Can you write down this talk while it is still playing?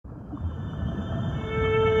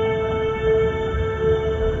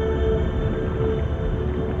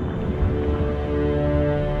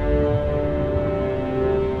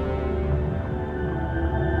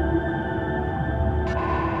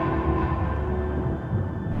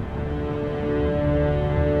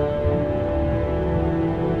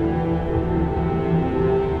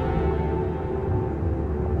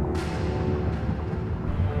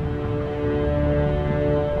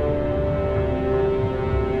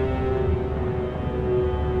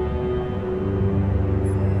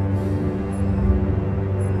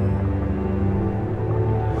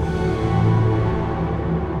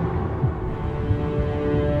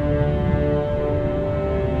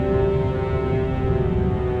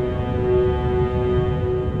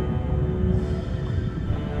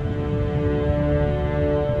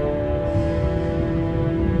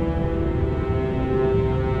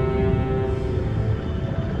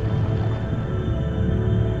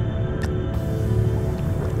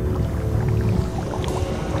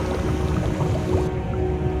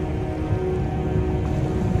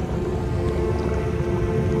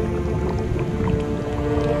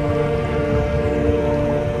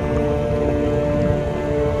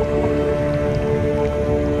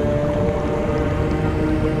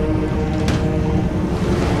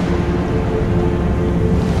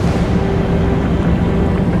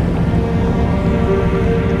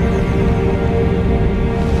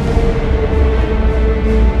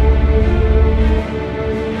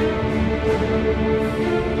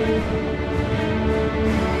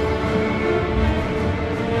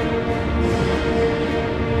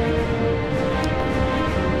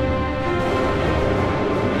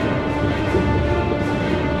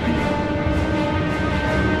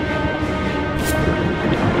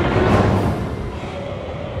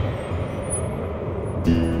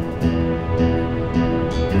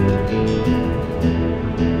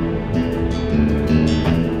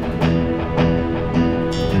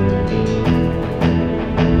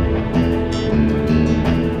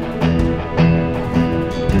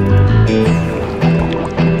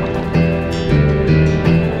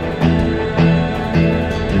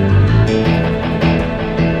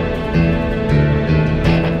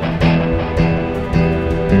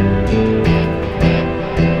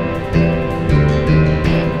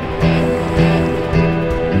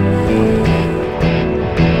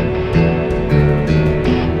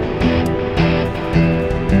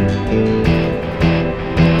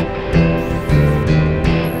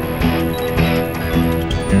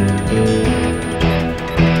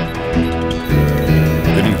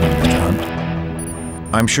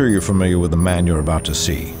I'm sure you're familiar with the man you're about to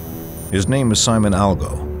see. His name is Simon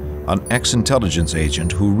Algo, an ex-intelligence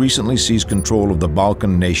agent who recently seized control of the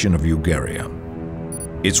Balkan nation of Bulgaria.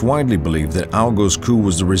 It's widely believed that Algo's coup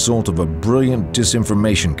was the result of a brilliant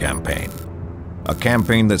disinformation campaign. A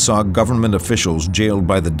campaign that saw government officials jailed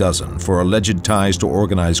by the dozen for alleged ties to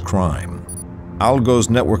organized crime. Algo's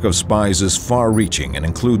network of spies is far-reaching and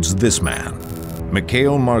includes this man,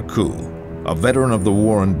 Mikhail Marcu, a veteran of the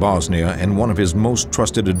war in Bosnia and one of his most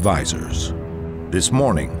trusted advisors. This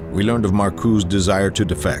morning, we learned of Marcu's desire to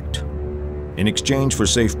defect. In exchange for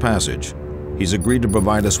safe passage, he's agreed to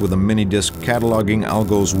provide us with a mini-disc cataloging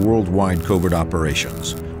Algo's worldwide covert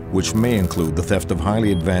operations, which may include the theft of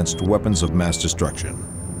highly advanced weapons of mass destruction.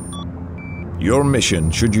 Your mission,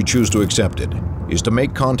 should you choose to accept it, is to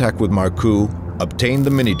make contact with Marcu, obtain the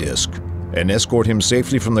mini-disc, and escort him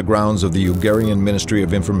safely from the grounds of the Bulgarian Ministry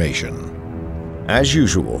of Information. As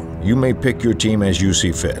usual, you may pick your team as you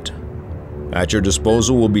see fit. At your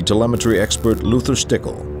disposal will be telemetry expert Luther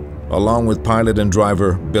Stickle, along with pilot and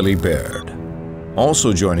driver Billy Baird.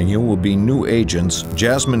 Also joining you will be new agents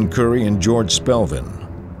Jasmine Curry and George Spelvin.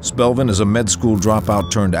 Spelvin is a med school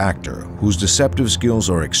dropout turned actor whose deceptive skills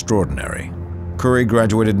are extraordinary. Curry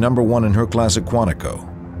graduated #1 in her class at Quantico.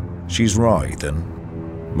 She's raw, Ethan,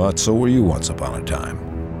 but so were you once upon a time.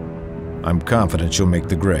 I'm confident she'll make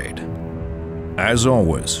the grade. As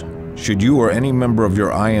always, should you or any member of your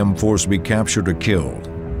IM force be captured or killed,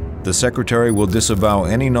 the Secretary will disavow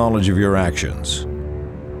any knowledge of your actions.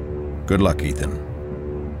 Good luck, Ethan.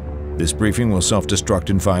 This briefing will self-destruct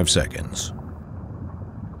in 5 seconds.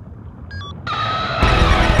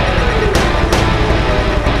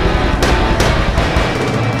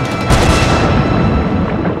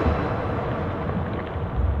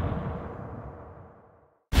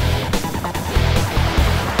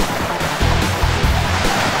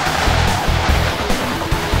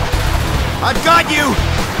 I've got you!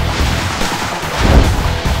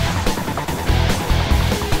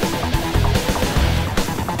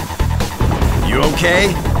 You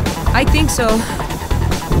okay? I think so.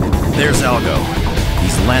 There's Algo.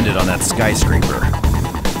 He's landed on that skyscraper.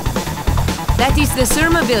 That is the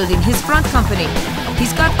Surma building, his front company.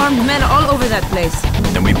 He's got armed men all over that place.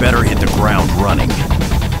 Then we better hit the ground running.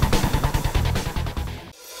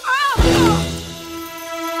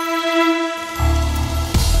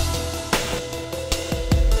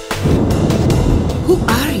 Who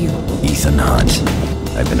are you? Ethan Hunt.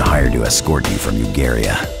 I've been hired to escort you from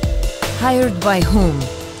Bulgaria. Hired by whom?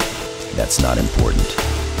 That's not important.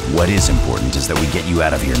 What is important is that we get you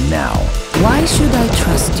out of here now. Why should I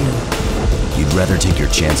trust you? You'd rather take your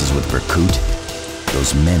chances with Berkut?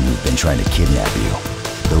 Those men who've been trying to kidnap you.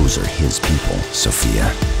 Those are his people, Sophia.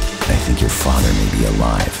 I think your father may be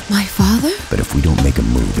alive. My father? But if we don't make a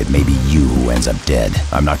move, it may be you who ends up dead.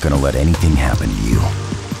 I'm not gonna let anything happen to you.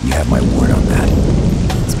 You have my word on that.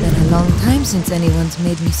 It's been a long time since anyone's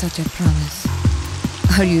made me such a promise.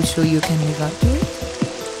 Are you sure you can live up to it?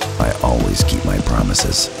 I always keep my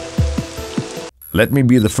promises. Let me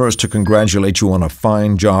be the first to congratulate you on a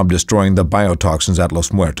fine job destroying the biotoxins at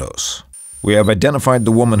Los Muertos. We have identified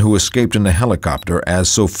the woman who escaped in the helicopter as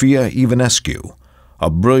Sofia Ivanescu, a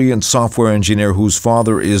brilliant software engineer whose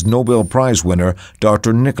father is Nobel Prize winner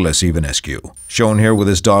Dr. Nicholas Ivanescu, shown here with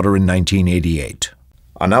his daughter in 1988.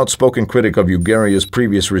 An outspoken critic of Bulgaria's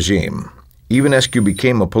previous regime, Ivanescu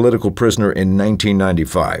became a political prisoner in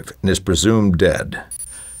 1995 and is presumed dead.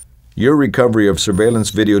 Your recovery of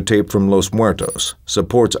surveillance videotape from Los Muertos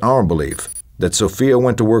supports our belief that Sofia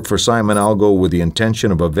went to work for Simon Algo with the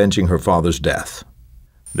intention of avenging her father's death.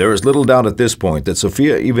 There is little doubt at this point that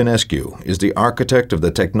Sofia Ivanescu is the architect of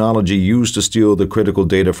the technology used to steal the critical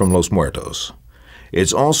data from Los Muertos.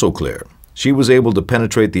 It's also clear she was able to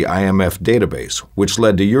penetrate the IMF database, which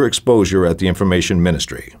led to your exposure at the Information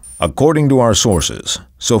Ministry. According to our sources,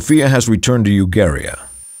 Sofia has returned to Bulgaria.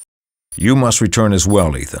 You must return as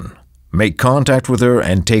well, Ethan. Make contact with her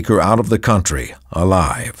and take her out of the country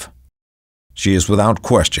alive. She is without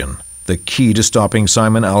question the key to stopping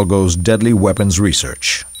Simon Algo's deadly weapons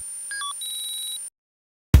research.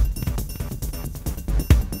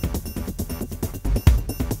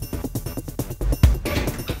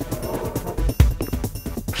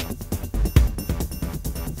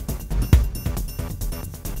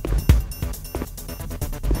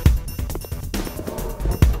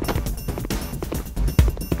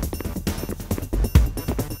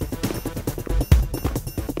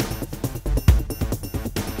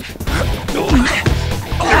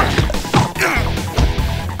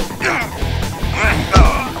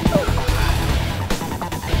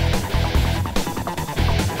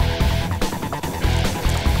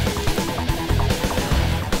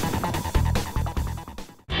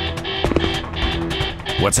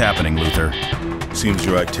 What's happening, Luther? Seems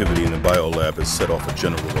your activity in the biolab has set off a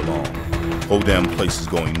general alarm. Whole damn place is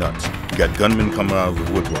going nuts. You got gunmen coming out of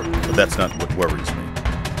the woodwork, but that's not what worries me.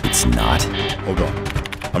 It's not? Hold on.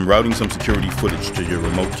 I'm routing some security footage to your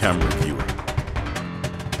remote camera viewer.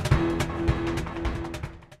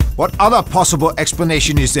 What other possible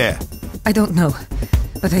explanation is there? I don't know,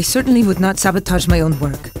 but I certainly would not sabotage my own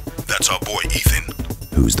work. That's our boy, Ethan.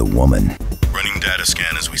 Who's the woman? Running data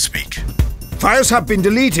scan as we speak. Files have been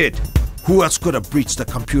deleted. Who else could have breached the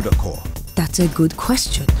computer core? That's a good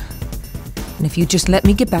question. And if you just let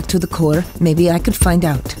me get back to the core, maybe I could find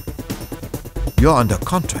out. You're under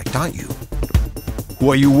contract, aren't you?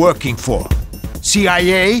 Who are you working for?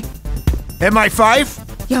 CIA?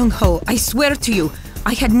 MI5? Young Ho, I swear to you,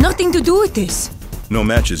 I had nothing to do with this. No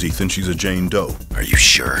matches, Ethan. She's a Jane Doe. Are you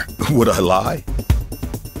sure? Would I lie?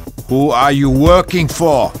 Who are you working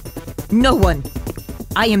for? No one.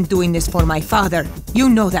 I am doing this for my father. You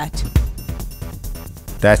know that.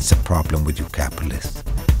 That's the problem with you capitalists.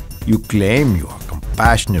 You claim you are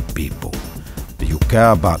compassionate people, that you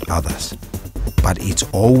care about others. But it's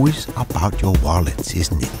always about your wallets,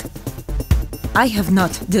 isn't it? I have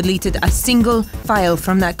not deleted a single file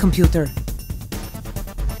from that computer.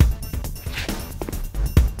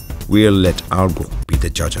 We'll let Algo be the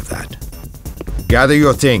judge of that. Gather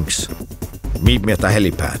your things. Meet me at the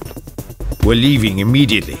helipad. We're leaving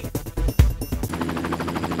immediately.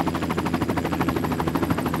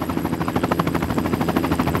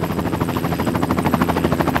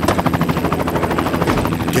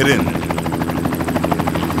 Get in.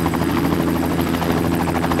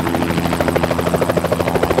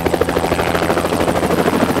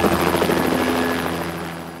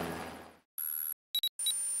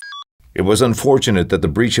 It was unfortunate that the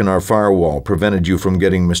breach in our firewall prevented you from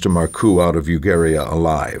getting Mr. Marcoux out of Ugaria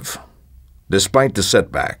alive. Despite the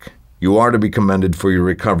setback, you are to be commended for your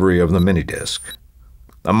recovery of the minidisc.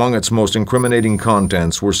 Among its most incriminating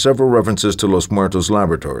contents were several references to Los Muertos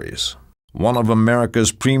Laboratories, one of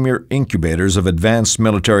America's premier incubators of advanced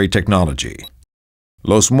military technology.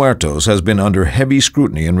 Los Muertos has been under heavy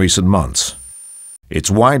scrutiny in recent months.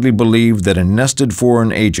 It's widely believed that a nested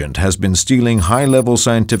foreign agent has been stealing high-level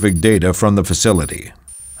scientific data from the facility.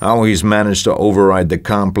 How he's managed to override the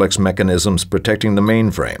complex mechanisms protecting the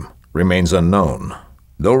mainframe remains unknown.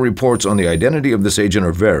 Though reports on the identity of this agent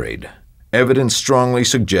are varied, evidence strongly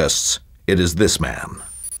suggests it is this man,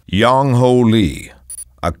 Yang Ho Lee,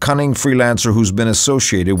 a cunning freelancer who's been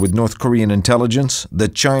associated with North Korean intelligence, the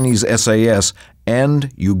Chinese SAS,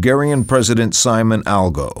 and Ugarian President Simon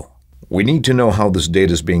Algo. We need to know how this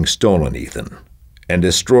data is being stolen, Ethan, and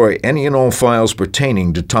destroy any and all files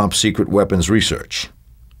pertaining to top-secret weapons research.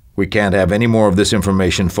 We can't have any more of this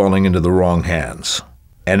information falling into the wrong hands.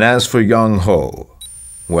 And as for Yang Ho,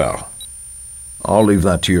 well, I'll leave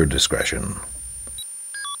that to your discretion.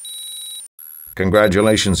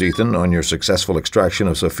 Congratulations, Ethan, on your successful extraction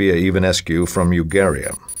of Sofia Ivanescu from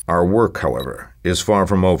Ugaria. Our work, however, is far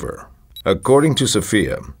from over. According to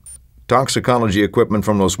Sofia, toxicology equipment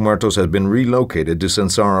from Los Muertos has been relocated to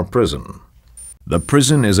Sansara Prison. The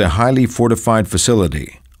prison is a highly fortified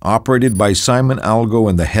facility operated by Simon Algo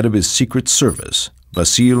and the head of his secret service,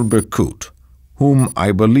 Vasil Berkut, whom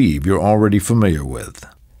I believe you're already familiar with.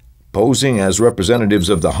 Posing as representatives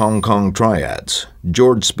of the Hong Kong triads,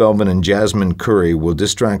 George Spelman and Jasmine Curry will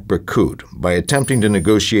distract Berkut by attempting to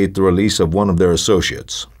negotiate the release of one of their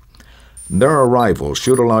associates. Their arrival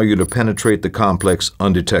should allow you to penetrate the complex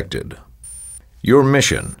undetected. Your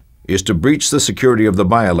mission is to breach the security of the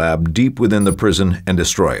biolab deep within the prison and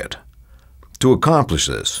destroy it. To accomplish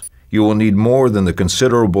this, you will need more than the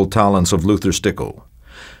considerable talents of Luther Stickle.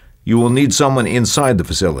 You will need someone inside the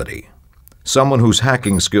facility, someone whose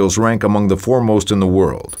hacking skills rank among the foremost in the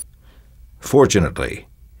world. Fortunately,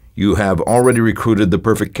 you have already recruited the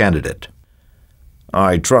perfect candidate.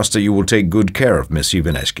 I trust that you will take good care of Miss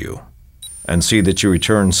Ivanescu and see that you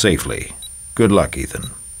return safely. Good luck,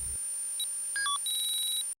 Ethan.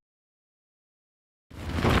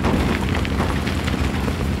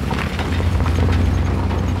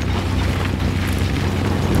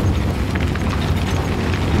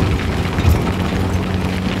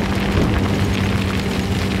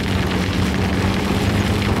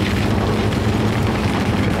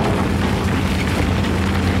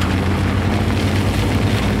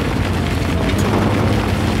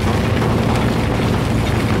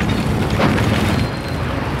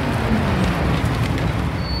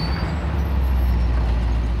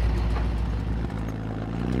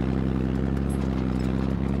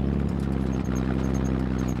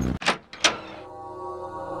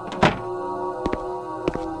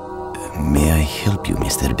 May I help you,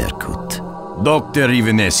 Mr. Berkut? Dr.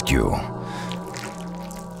 Ivanescu.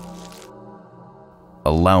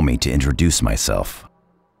 Allow me to introduce myself.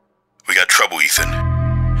 We got trouble, Ethan.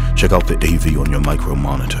 Check out the AV on your micro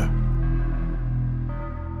monitor.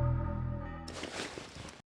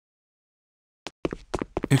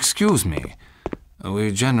 Excuse me.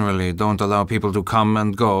 We generally don't allow people to come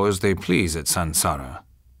and go as they please at Sansara.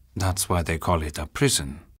 That's why they call it a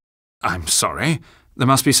prison. I'm sorry. There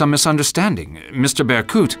must be some misunderstanding. Mr.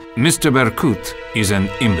 Berkut is an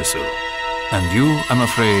imbecile. And you, I'm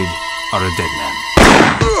afraid, are a dead man.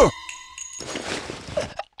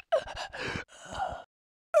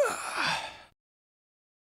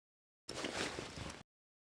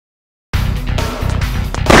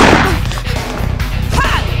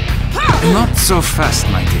 Not so fast,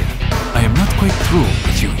 my dear. I am not quite through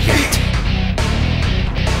with you yet.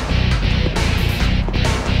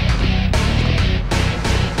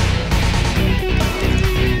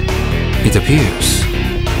 It appears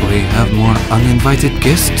we have more uninvited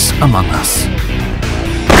guests among us.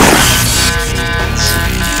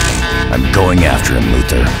 I'm going after him,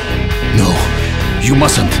 Luther. No, you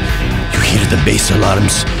mustn't. You hear the base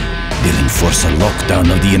alarms? They'll enforce a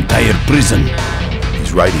lockdown of the entire prison.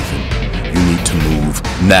 He's right, Ethan. You need to move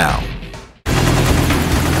now.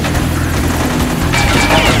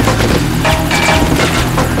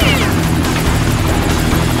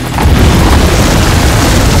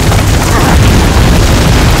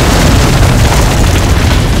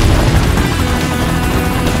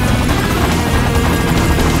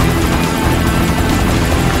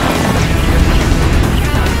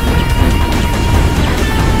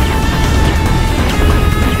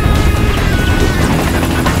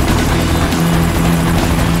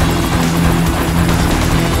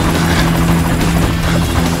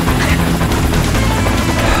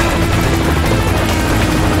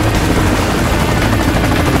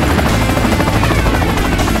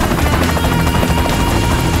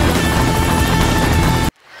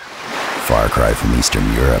 Far cry from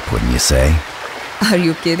Eastern Europe, wouldn't you say? Are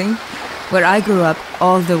you kidding? Where I grew up,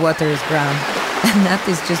 all the water is brown. And that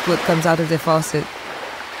is just what comes out of the faucet.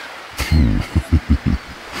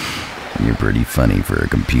 You're pretty funny for a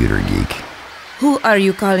computer geek. Who are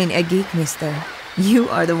you calling a geek, mister? You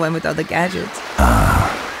are the one with all the gadgets.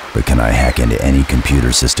 But can I hack into any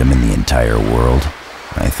computer system in the entire world?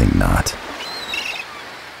 I think not.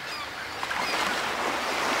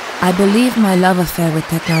 I believe my love affair with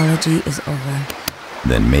technology is over.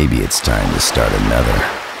 Then maybe it's time to start another.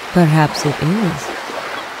 Perhaps it is.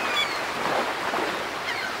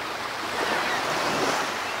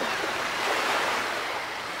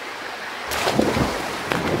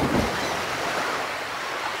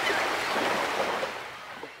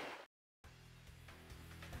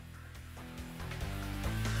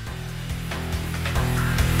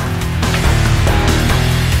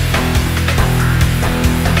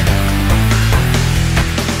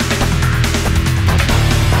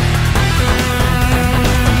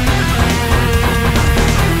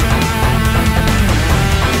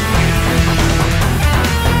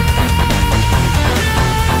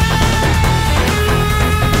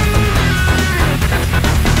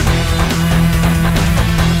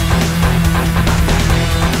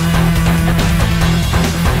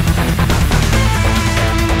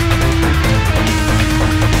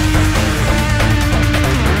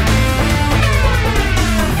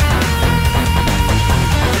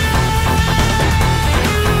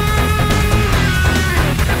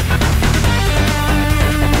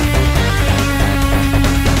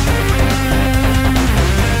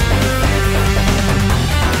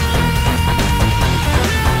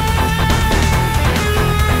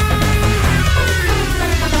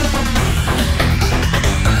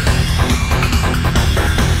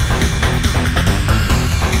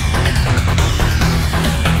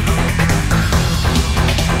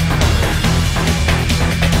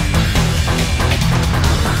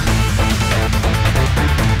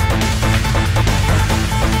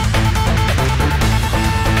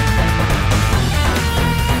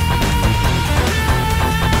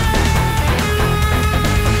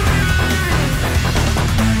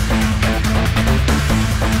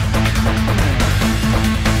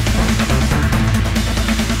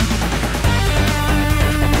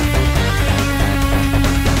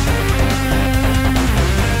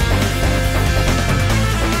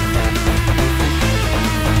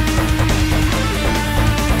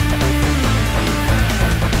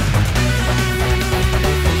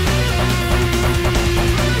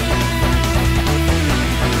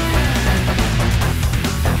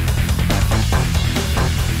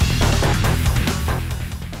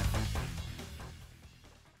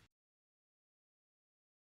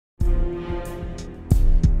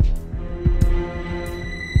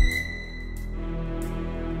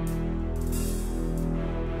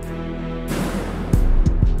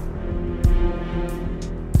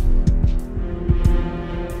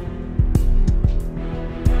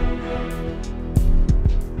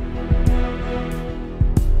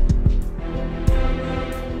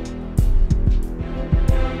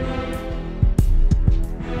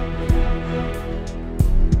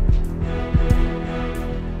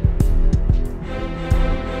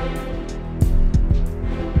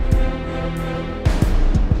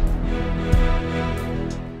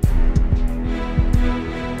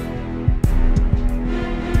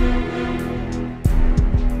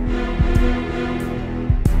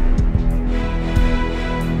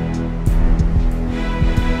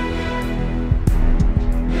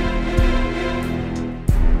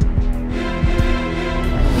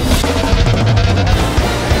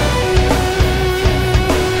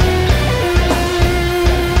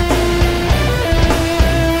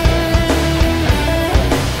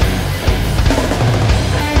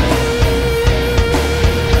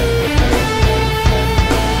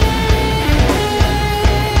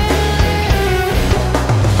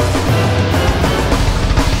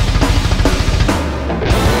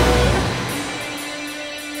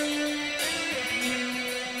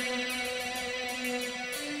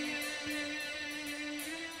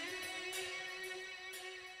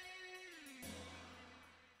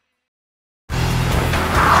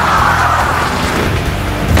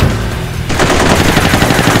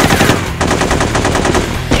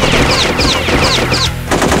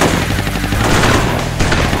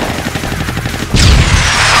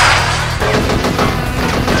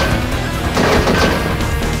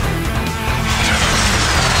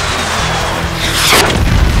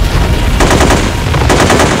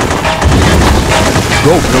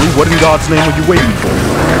 go, Billy. What in God's name are you waiting for?